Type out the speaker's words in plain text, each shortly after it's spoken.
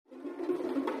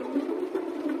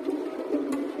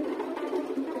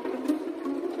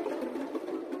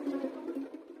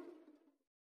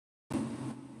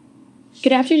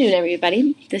Good afternoon,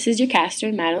 everybody. This is your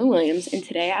caster, Madeline Williams, and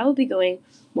today I will be going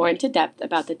more into depth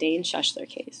about the Dane Schussler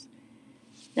case.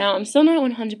 Now, I'm still not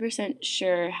 100%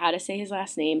 sure how to say his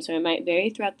last name, so it might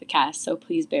vary throughout the cast, so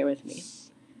please bear with me.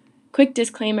 Quick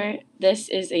disclaimer, this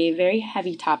is a very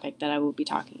heavy topic that I will be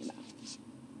talking about.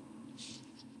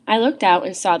 I looked out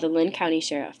and saw the Lynn County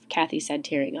Sheriff, Kathy said,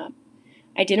 tearing up.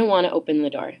 I didn't want to open the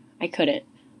door. I couldn't.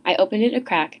 I opened it a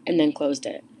crack and then closed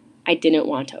it. I didn't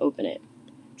want to open it.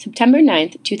 September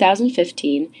 9th,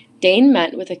 2015, Dane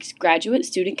met with a graduate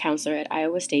student counselor at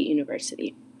Iowa State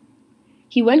University.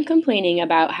 He went complaining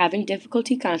about having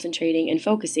difficulty concentrating and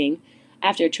focusing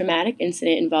after a traumatic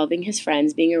incident involving his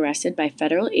friends being arrested by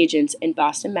federal agents in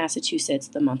Boston, Massachusetts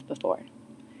the month before.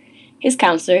 His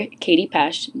counselor, Katie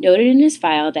Pesch, noted in his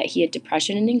file that he had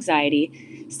depression and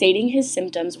anxiety, stating his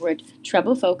symptoms were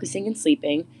trouble focusing and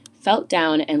sleeping, felt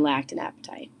down, and lacked an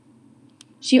appetite.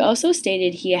 She also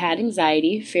stated he had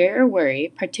anxiety, fear, or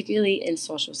worry, particularly in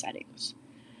social settings.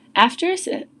 After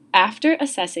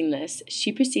assessing this,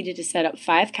 she proceeded to set up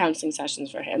 5 counseling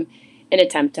sessions for him in an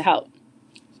attempt to help.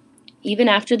 Even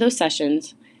after those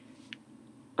sessions,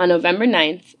 on November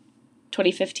 9th,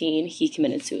 2015, he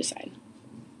committed suicide.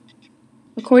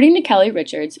 According to Kelly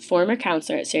Richards, former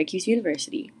counselor at Syracuse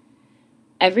University,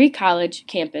 every college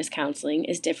campus counseling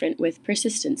is different with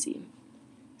persistency.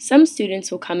 Some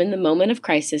students will come in the moment of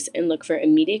crisis and look for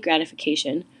immediate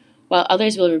gratification, while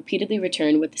others will repeatedly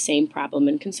return with the same problem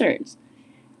and concerns.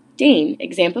 Dane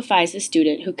exemplifies the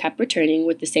student who kept returning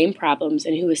with the same problems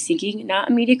and who was seeking not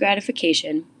immediate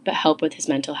gratification, but help with his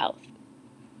mental health.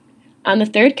 On the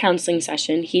 3rd counseling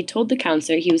session, he told the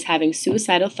counselor he was having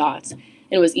suicidal thoughts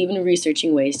and was even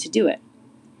researching ways to do it.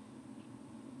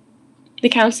 The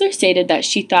counselor stated that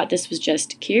she thought this was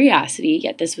just curiosity,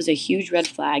 yet this was a huge red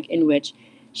flag in which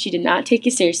she did not take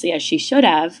it seriously as she should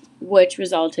have, which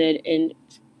resulted in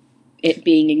it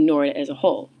being ignored as a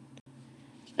whole.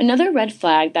 Another red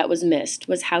flag that was missed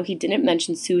was how he didn't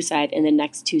mention suicide in the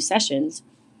next 2 sessions,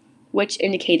 which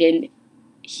indicated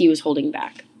he was holding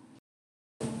back.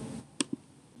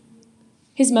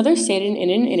 His mother stated in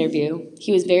an interview,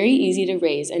 he was very easy to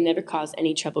raise and never caused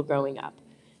any trouble growing up.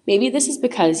 Maybe this is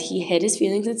because he hid his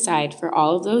feelings inside for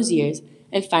all of those years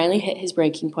and finally hit his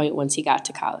breaking point once he got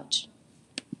to college.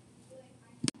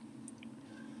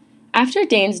 After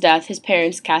Dane's death, his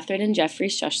parents, Catherine and Jeffrey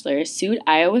Schussler, sued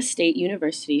Iowa State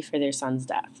University for their son's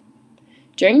death.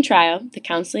 During trial, the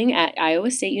counseling at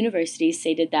Iowa State University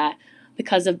stated that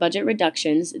because of budget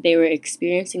reductions, they were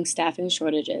experiencing staffing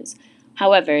shortages.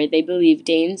 However, they believe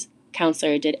Dane's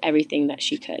counselor did everything that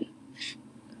she could.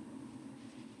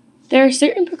 There are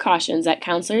certain precautions that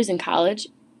counselors in college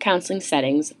counseling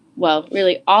settings, well,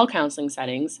 really all counseling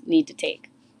settings, need to take.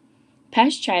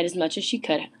 Pesch tried as much as she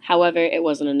could, however, it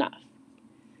wasn't enough.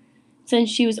 Since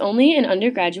she was only an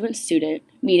undergraduate student,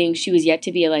 meaning she was yet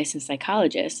to be a licensed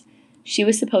psychologist, she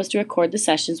was supposed to record the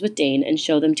sessions with Dane and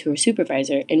show them to her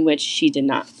supervisor, in which she did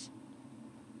not.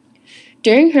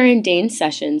 During her and Dane's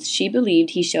sessions, she believed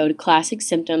he showed classic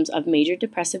symptoms of major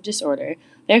depressive disorder,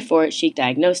 therefore she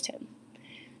diagnosed him.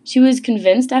 She was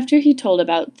convinced after he told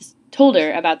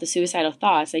her about the suicidal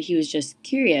thoughts that he was just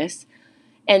curious,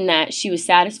 and that she was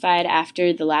satisfied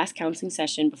after the last counseling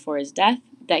session before his death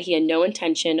that he had no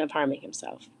intention of harming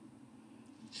himself.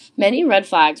 Many red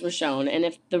flags were shown, and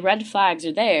if the red flags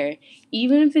are there,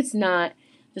 even if it's not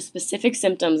the specific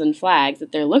symptoms and flags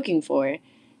that they're looking for,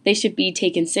 they should be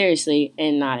taken seriously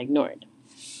and not ignored.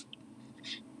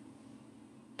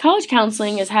 College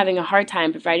counseling is having a hard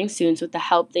time providing students with the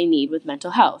help they need with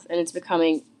mental health, and it's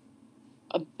becoming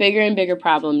a bigger and bigger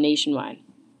problem nationwide.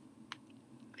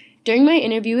 During my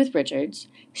interview with Richards,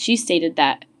 she stated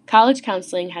that college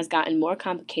counseling has gotten more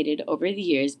complicated over the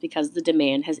years because the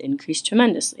demand has increased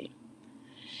tremendously.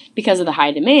 Because of the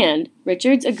high demand,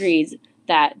 Richards agrees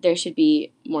that there should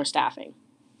be more staffing.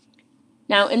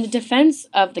 Now, in the defense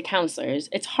of the counselors,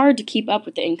 it's hard to keep up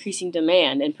with the increasing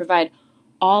demand and provide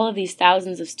all of these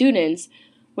thousands of students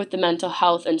with the mental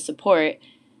health and support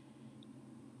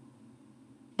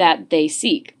that they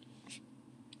seek.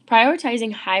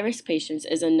 Prioritizing high-risk patients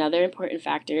is another important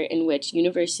factor in which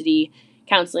university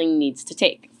counseling needs to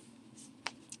take.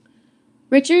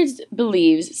 Richards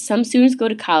believes some students go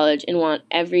to college and want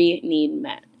every need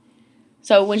met.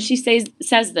 So when she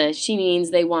says this, she means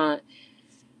they want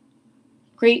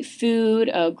great food,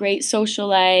 a great social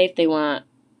life, they want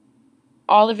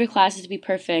all of your classes to be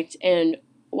perfect, and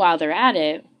while they're at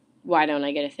it, why don't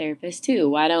I get a therapist too?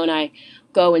 Why don't I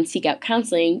go and seek out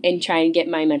counseling and try and get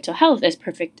my mental health as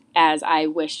perfect as I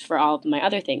wished for all of my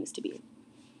other things to be?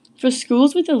 For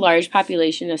schools with a large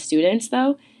population of students,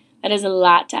 though, that is a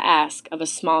lot to ask of a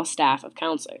small staff of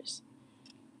counselors.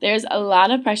 There's a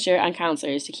lot of pressure on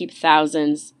counselors to keep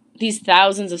these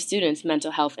thousands of students'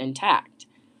 mental health intact.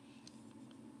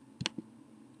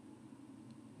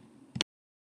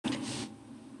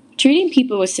 Treating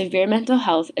people with severe mental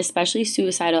health, especially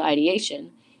suicidal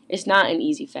ideation, is not an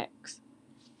easy fix.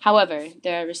 However,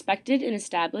 there are respected and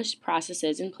established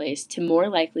processes in place to more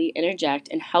likely interject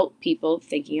and help people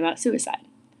thinking about suicide.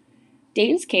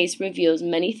 Dane's case reveals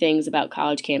many things about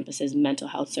college campuses' mental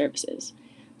health services,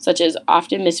 such as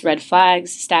often misread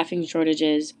flags, staffing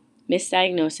shortages,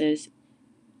 misdiagnosis,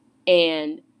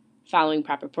 and following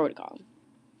proper protocol.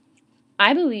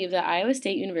 I believe that Iowa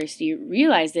State University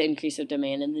realized the increase of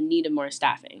demand and the need of more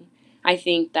staffing. I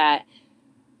think that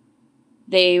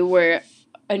they were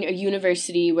a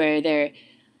university where their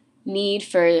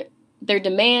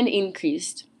demand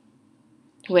increased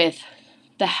with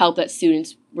the help that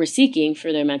students were seeking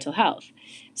for their mental health.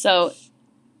 So,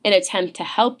 in an attempt to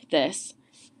help this,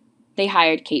 they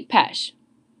hired Kate Pesch.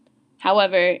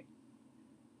 However,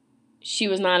 she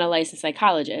was not a licensed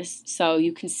psychologist, so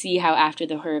you can see how after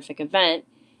the horrific event,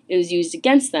 it was used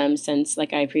against them since,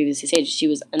 like I previously stated, she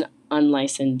was an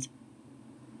unlicensed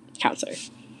counselor.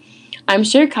 I'm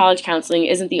sure college counseling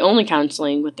isn't the only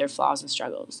counseling with their flaws and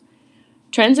struggles.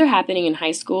 Trends are happening in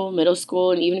high school, middle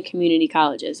school, and even community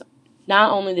colleges.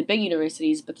 Not only the big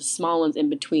universities, but the small ones in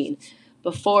between.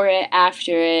 Before it,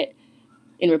 after it,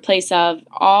 in replace of,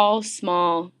 all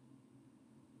small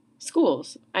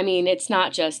schools. I mean, it's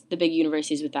not just the big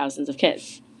universities with thousands of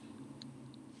kids.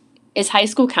 Is high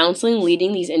school counseling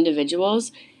leading these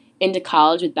individuals into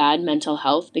college with bad mental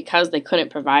health because they couldn't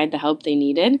provide the help they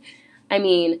needed? I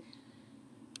mean,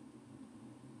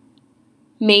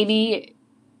 maybe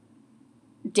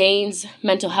Dane's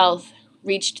mental health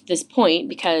reached this point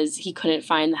because he couldn't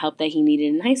find the help that he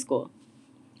needed in high school.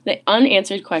 The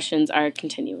unanswered questions are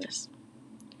continuous.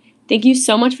 Thank you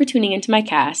so much for tuning into my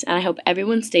cast, and I hope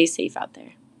everyone stays safe out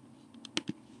there.